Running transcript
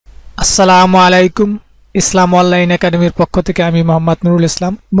আসসালামু আলাইকুম। ইসলাম অনলাইন একাডেমির পক্ষ থেকে আমি মোহাম্মদ নুরুল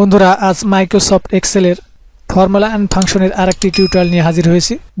ইসলাম। বন্ধুরা, আজ মাইক্রোসফট এক্সেলের ফর্মুলা অ্যান্ড ফাংশনের আরেকটি টিউটোরিয়াল নিয়ে হাজির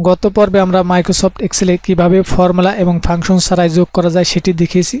হয়েছি। গত পর্বে আমরা মাইক্রোসফট এক্সেলে কিভাবে ফর্মুলা এবং ফাংশন ছাড়াই যোগ করা যায় সেটি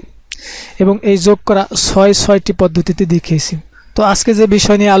দেখিয়েছি এবং এই যোগ করা ছয়টি পদ্ধতিতে দেখিয়েছি। তো আজকে যে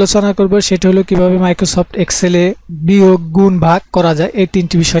বিষয় নিয়ে আলোচনা করব সেটা হলো কিভাবে মাইক্রোসফট এক্সেলে বিয়োগ, গুণ, ভাগ করা যায়। এই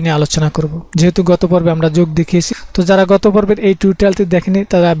তিনটি বিষয় নিয়ে আলোচনা করব। যেহেতু গত পর্বে আমরা যোগ দেখিয়েছি, তো যারা গত পর্বের এই টিউটোরিয়ালটি দেখেনি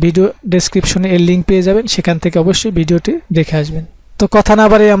তারা ভিডিও ডেসক্রিপশনে এর লিঙ্ক পেয়ে যাবেন, সেখান থেকে অবশ্যই ভিডিওটি দেখে আসবেন। তো কথা না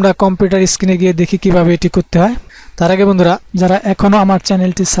বাড়িয়ে আমরা কম্পিউটার স্ক্রিনে গিয়ে দেখি কিভাবে এটি করতে হয়। তার আগে বন্ধুরা, যারা এখনও আমার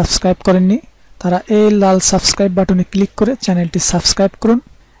চ্যানেলটি সাবস্ক্রাইব করেননি তারা এই লাল সাবস্ক্রাইব বাটনে ক্লিক করে চ্যানেলটি সাবস্ক্রাইব করুন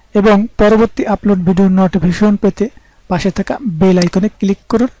এবং পরবর্তী আপলোড ভিডিওর নোটিফিকেশন পেতে পাশে থাকা বেল আইকনে ক্লিক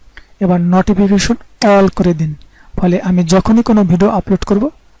করুন। এবার নোটিফিকেশন অল করে দিন, ফলে আমি যখনই কোনো ভিডিও আপলোড করব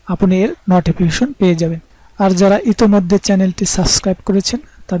আপনি এর নোটিফিকেশন পেয়ে যাবেন। আর যারা ইতোমধ্যে চ্যানেলটি সাবস্ক্রাইব করেছেন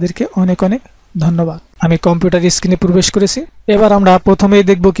তাদেরকে অনেক অনেক ধন্যবাদ। আমি কম্পিউটার স্ক্রিনে প্রবেশ করেছি। এবার আমরা প্রথমেই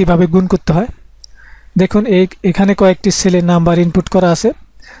দেখব কিভাবে গুণ করতে হয়। দেখুন, এখানে কয়েকটি সেলের নাম্বার ইনপুট করা আছে।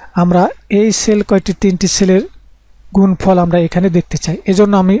 আমরা এই সেল তিনটি সেলের গুণফল আমরা এখানে দেখতে চাই।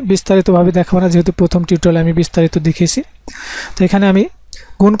 এজন্য আমি বিস্তারিতভাবে দেখাবো না, যেহেতু প্রথম টিউটোরিয়ালে আমি বিস্তারিত দেখিয়েছি। তো এখানে আমি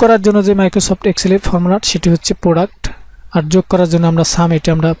গুণ করার জন্য যে মাইক্রোসফট এক্সেলের ফর্মুলা সেটি হচ্ছে প্রোডাক্ট, আর যোগ করার জন্য আমরা সাম, এটা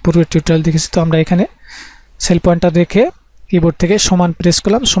আমরা পূর্বের টিউটোরিয়াল দেখেছি। তো আমরা এখানে সেল পয়েন্টার রেখে কিবোর্ড থেকে সমান প্রেস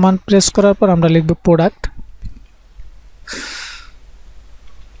করলাম। সমান প্রেস করার পর আমরা লিখব প্রোডাক্ট।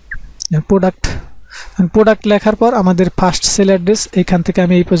 প্রোডাক্ট লেখার পর আমাদের ফার্স্ট সেল অ্যাড্রেস এখান থেকে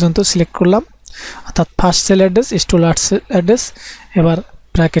আমি এই পর্যন্ত সিলেক্ট করলাম, অর্থাৎ first sell address is to last sell address. এবার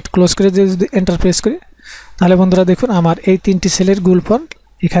ব্র্যাকেট ক্লোজ করে দিয়ে যদি এন্টার প্রেস করি তাহলে বন্ধুরা দেখুন আমার এই তিনটি সেলের গুণফল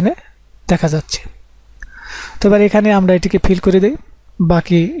এখানে দেখা যাচ্ছে। তো এবার এখানে আমরা এটিকে ফিল করে দিই,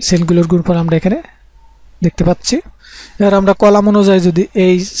 বাকি সেলগুলোর গুণফল আমরা এখানে দেখতে পাচ্ছি। এবার আমরা কলাম অনুযায়ী যদি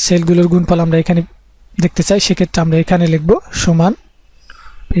এই সেলগুলোর গুণফল আমরা এখানে দেখতে চাই, সেক্ষেত্রে আমরা এখানে লিখব সমান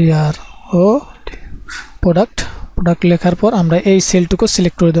পিআর ও প্রোডাক্ট লেখার পর আমরা এই সেলটুকু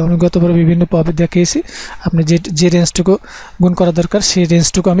সিলেক্ট করে দেবো। আমি গতবার বিভিন্ন পদে দেখিয়েছি, আপনি যে রেঞ্জটুকু গুণ করা দরকার সেই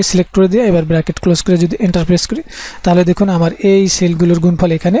রেঞ্জটুকু আমি সিলেক্ট করে দিয়ে এবার ব্র্যাকেট ক্লোজ করে যদি এন্টার প্রেস করি তাহলে দেখুন আমার এই সেলগুলোর গুণফল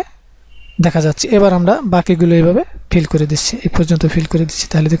এখানে দেখা যাচ্ছে। এবার আমরা বাকিগুলো এইভাবে ফিল করে দিচ্ছি, এই পর্যন্ত ফিল করে দিচ্ছি,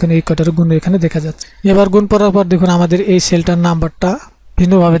 তাহলে দেখুন এই কটার গুণ এখানে দেখা যাচ্ছে। এবার গুণ করার পর দেখুন আমাদের এই সেলটার নাম্বারটা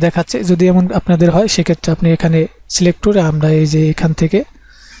ভিন্নভাবে দেখাচ্ছে। যদি এমন আপনাদের হয় সেক্ষেত্রে আপনি এখানে সিলেক্ট করে আমরা এই যে এখান থেকে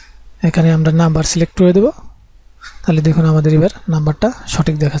এখানে আমরা নাম্বার সিলেক্ট করে দেবো, তাহলে দেখুন আমাদের এবার নাম্বারটা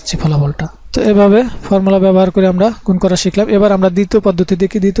সঠিক দেখাচ্ছে, ফলাফলটা। তো এভাবে ফর্মুলা ব্যবহার করে আমরা গুণ করা শিখলাম। এবার আমরা দ্বিতীয় পদ্ধতি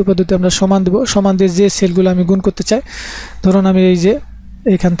দেখি। দ্বিতীয় পদ্ধতি আমরা সমান দেব। সমান দিয়ে যে সেলগুলো আমি গুণ করতে চাই, ধরুন আমি এই যে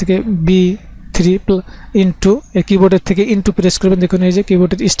এখান থেকে B3 ইন্টু এই কিবোর্ডের থেকে ইন্টু প্রেস করবেন, দেখুন এই যে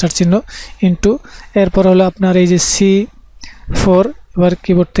কিবোর্ডের স্টার চিহ্ন ইন্টু, এরপর হলো আপনার এই যে C4, এবার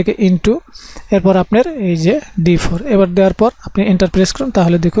কিবোর্ড থেকে ইন্টু, এরপর আপনার এই যে D4, এবার দেওয়ার পর আপনি এন্টার প্রেস করুন,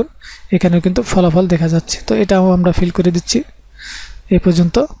 তাহলে দেখুন এখানেও কিন্তু ফলাফল দেখা যাচ্ছে। তো এটাও আমরা ফিল করে দিচ্ছি এই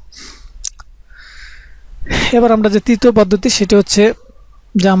পর্যন্ত। এবার আমরা যে তৃতীয় পদ্ধতি সেটা হচ্ছে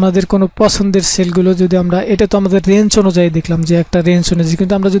যে আমাদের কোনো পছন্দের সেলগুলো যদি আমরা, এটা তো আমাদের রেঞ্জ অনুযায়ী দেখলাম যে একটা রেঞ্জ অনুযায়ী,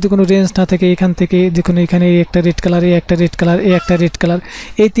 কিন্তু আমরা যদি কোনো রেঞ্জ না থাকে এখান থেকে দেখুন এখানে এই একটা রেড কালার, এই একটা রেড কালার, এই একটা রেড কালার,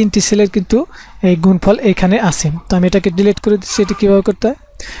 এই তিনটি সেলের কিন্তু এই গুণফল এখানে আসে। তো আমি এটাকে ডিলিট করে দিচ্ছি। এটি কীভাবে করতে হয়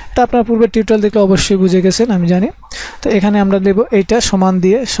এটা আপনার পূর্বের টিউটোরিয়াল দেখলে অবশ্যই বুঝে গেছেন, আমি জানি। তো এখানে আমরা দেব এইটা সমান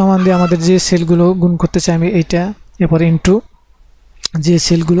দিয়ে আমাদের যে সেলগুলো গুণ করতে চাই আমি এইটা, এরপর ইন্টু যে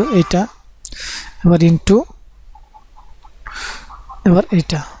সেলগুলো এইটা, এবার ইন্টু, এবার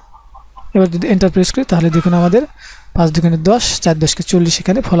এইটা। এবার যদি এন্টার প্রেস করি তাহলে দেখুন আমাদের 5 দুগুণে 10, 4 10কে 40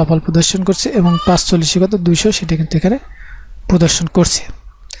 এখানে ফলাফল প্রদর্শন করছে এবং 5 40 কত 200 সেটা কিন্তু এখানে প্রদর্শন করছে।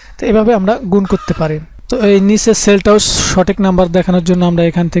 তো এভাবে আমরা গুণ করতে পারি। তো এই নিচের সেলটাও সঠিক নাম্বার দেখানোর জন্য আমরা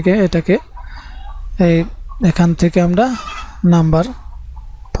এখান থেকে এটাকে এখান থেকে আমরা নাম্বার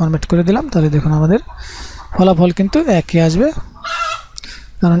ফরম্যাট করে দিলাম, তাহলে দেখুন আমাদের ফলাফল কিন্তু একই আসবে,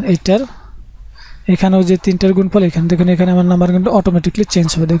 কারণ এইটার এখানেও যে তিনটার গুণফল এখানে দেখুন এখানে আমার নাম্বার কিন্তু অটোমেটিকলি চেঞ্জ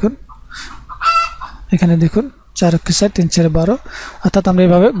হবে। দেখুন এখানে দেখুন 4 × 4 3 4 12, অর্থাৎ আমরা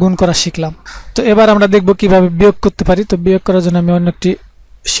এইভাবে গুণ করা শিখলাম। তো এবার আমরা দেখব কিভাবে বিয়োগ করতে পারি। তো বিয়োগ করার জন্য আমি অন্য একটি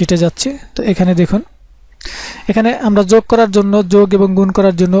শিটে যাচ্ছি। তো এখানে দেখুন এখানে আমরা যোগ করার জন্য, যোগ এবং গুণ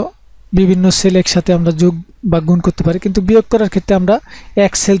করার জন্য বিভিন্ন সেল একসাথে আমরা যোগ বা গুণ করতে পারি, কিন্তু বিয়োগ করার ক্ষেত্রে আমরা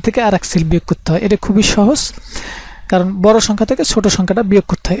এক সেল থেকে আর এক সেল বিয়োগ করতে হয়। এটা খুবই সহজ, কারণ বড় সংখ্যা থেকে ছোট সংখ্যাটা বিয়োগ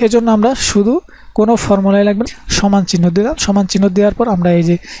করতে হয়। এজন্য আমরা শুধু কোনো ফর্মুলাই লাগবে না, সমান চিহ্ন দিলাম। সমান চিহ্ন দেওয়ার পর আমরা এই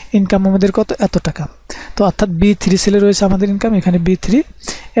যে ইনকাম আমাদের কত, এত টাকা, তো অর্থাৎ B3 সেলে রয়েছে আমাদের ইনকাম, এখানে B3।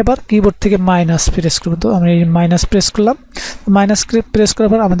 এবার কিবোর্ড থেকে মাইনাস প্রেস করব। তো আমরা এই মাইনাস প্রেস করলাম। মাইনাস প্রেস করার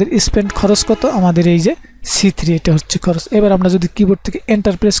পর আমাদের স্পেন্ড খরচ কত, আমাদের এই যে C3 এটা হচ্ছে খরচ। এবার আমরা যদি কিবোর্ড থেকে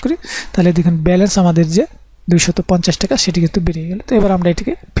এন্টার প্রেস করি তাহলে দেখুন ব্যালেন্স আমাদের যে 250 টাকা সেটি কিন্তু বেরিয়ে গেল। তো এবার আমরা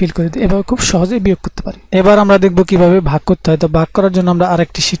এটিকে ফিল করে দিই। এভাবে খুব সহজেই বিয়োগ করতে পারি। এবার আমরা দেখব কিভাবে ভাগ করতে হয়। তো ভাগ করার জন্য আমরা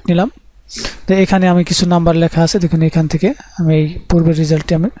আরেকটি শীট নিলাম। তো এখানে আমি কিছু নাম্বার লেখা আছে, দেখুন এখান থেকে আমি এই পূর্বের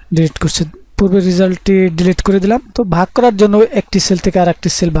রেজাল্টটি আমি ডিলিট করছি, পূর্বের রেজাল্টটি ডিলিট করে দিলাম। তো ভাগ করার জন্য একটি সেল থেকে আরেকটি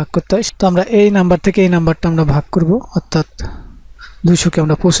সেল ভাগ করতে হয়। তো আমরা এই নাম্বার থেকে এই নাম্বারটা আমরা ভাগ করব, অর্থাৎ 200 কে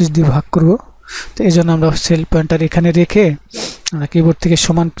আমরা 25 দিয়ে ভাগ করব। তো এই জন্য আমরা সেল পয়েন্টার এখানে রেখে আমরা কিবোর্ড থেকে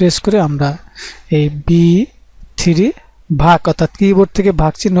সমান প্রেস করে আমরা এই B3 ভাগ, অর্থাৎ কিবোর্ড থেকে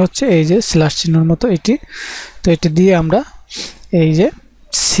ভাগ চিহ্ন হচ্ছে এই যে স্ল্যাশ চিহ্নের মতো এটি, তো এটি দিয়ে আমরা এই যে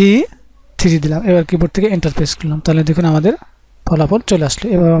C3 দিলাম। এবার কিবোর্ড থেকে এন্টার প্রেস করলাম, তাহলে দেখুন আমাদের ফলাফল চলে আসলো।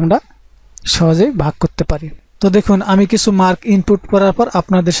 এবার আমরা সহজেই ভাগ করতে পারি। তো দেখুন আমি কিছু মার্ক ইনপুট করার পর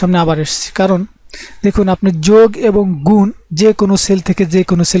আপনাদের সামনে আবার এসেছি, কারণ দেখুন আপনি যোগ এবং গুণ যে কোনো সেল থেকে যে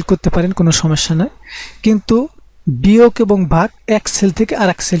কোনো সেল করতে পারেন, কোনো সমস্যা নয়, কিন্তু বিয়োগ এবং ভাগ এক সেল থেকে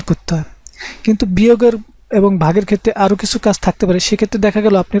আরেক সেল করতে হয়। কিন্তু বিয়োগের এবং ভাগের ক্ষেত্রে আরও কিছু কাজ থাকতে পারে। সেক্ষেত্রে দেখা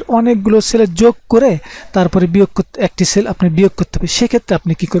গেল আপনার অনেকগুলো সেলে যোগ করে তারপরে বিয়োগ করতে একটি সেল আপনি বিয়োগ করতে হবে। সেক্ষেত্রে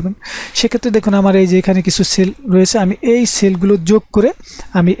আপনি কি করবেন? সেক্ষেত্রে দেখুন আমার এই যে এখানে কিছু সেল রয়েছে, আমি এই সেলগুলো যোগ করে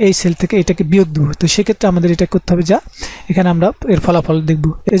আমি এই সেল থেকে এটাকে বিয়োগ দেবো। তো সেক্ষেত্রে আমাদের এটা করতে হবে, যা এখানে আমরা এর ফলাফল দেখব।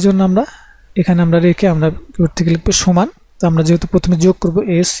 এই জন্য আমরা এখানে আমরা রেখে আমরা কিবোর্ড থেকে লিখবো সমান। তো আমরা যেহেতু প্রথমে যোগ করব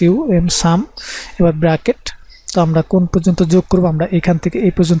SUM সাম, এবার ব্র্যাকেট। তো আমরা কোন পর্যন্ত যোগ করব, আমরা এখান থেকে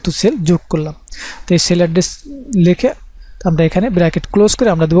এই পর্যন্ত সেল যোগ করলাম। তো এই সেল অ্যাড্রেস লিখে আমরা এখানে ব্র্যাকেট ক্লোজ করে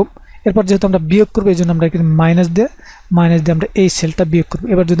আমরা দেবো। এরপর যেহেতু আমরা বিয়োগ করবো এই জন্য আমরা এখানে মাইনাস দিয়ে আমরা এই সেলটা বিয়োগ করবো।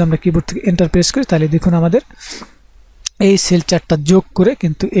 এবার যদি আমরা কিবোর্ড থেকে এন্টার প্রেস করি তাহলে দেখুন আমাদের এই সেল চারটা যোগ করে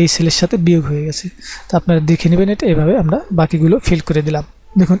কিন্তু এই সেলের সাথে বিয়োগ হয়ে গেছে। তো আপনারা দেখে নেবেন এটা। এভাবে আমরা বাকিগুলো ফিল করে দিলাম।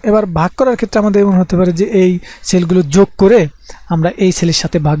 দেখুন এবার ভাগ করার ক্ষেত্রে আমাদের এমন হতে পারে যে এই সেলগুলো যোগ করে আমরা এই সেলের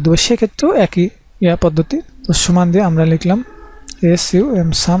সাথে ভাগ দেবো, সেক্ষেত্রেও একই পদ্ধতি। তো সমান দিয়ে আমরা লিখলাম SUM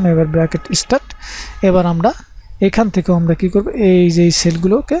সাম, এবার ব্র্যাকেট স্টার্ট। এবার আমরা এখান থেকেও আমরা কি করব, এই যে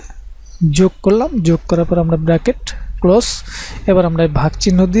সেলগুলোকে যোগ করলাম, যোগ করার পর আমরা ব্র্যাকেট ক্লোজ। এবার আমরা ভাগ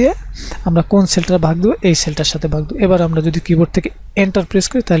চিহ্ন দিয়ে আমরা কোন সেলটা ভাগ দেবো, এই সেলটার সাথে ভাগ দেবো। এবার আমরা যদি কিবোর্ড থেকে এন্টার প্রেস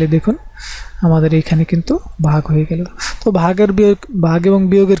করি তাহলে দেখুন আমাদের এইখানে কিন্তু ভাগ হয়ে গেল। তো ভাগ এবং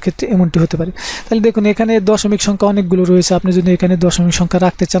বিয়োগের ক্ষেত্রে এমনটি হতে পারে। তাহলে দেখুন এখানে দশমিক সংখ্যা অনেকগুলো রয়েছে, আপনি যদি এখানে দশমিক সংখ্যা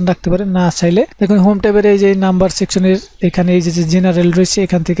রাখতে চান রাখতে পারেন, না চাইলে দেখুন হোম ট্যাবের এই যে নাম্বার সেকশনের এখানে এই যে জেনারেল রয়েছে,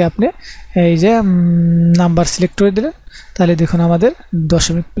 এখান থেকে আপনি এই যে নাম্বার সিলেক্ট করে দিলেন, তাহলে দেখুন আমাদের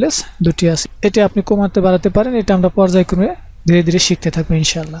দশমিক প্লেস দুটি আছে। এটা আপনি কমাতে বাড়াতে পারেন, এটা আমরা পর্যায়ক্রমে ধীরে ধীরে শিখতে থাকবো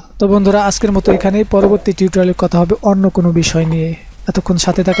ইনশাআল্লাহ। তো বন্ধুরা আজকের মতো এখানেই, পরবর্তী টিউটোরিয়ালে কথা হবে অন্য কোনো বিষয় নিয়ে। এতক্ষণ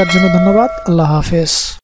সাথে থাকার জন্য ধন্যবাদ। আল্লাহ হাফেজ।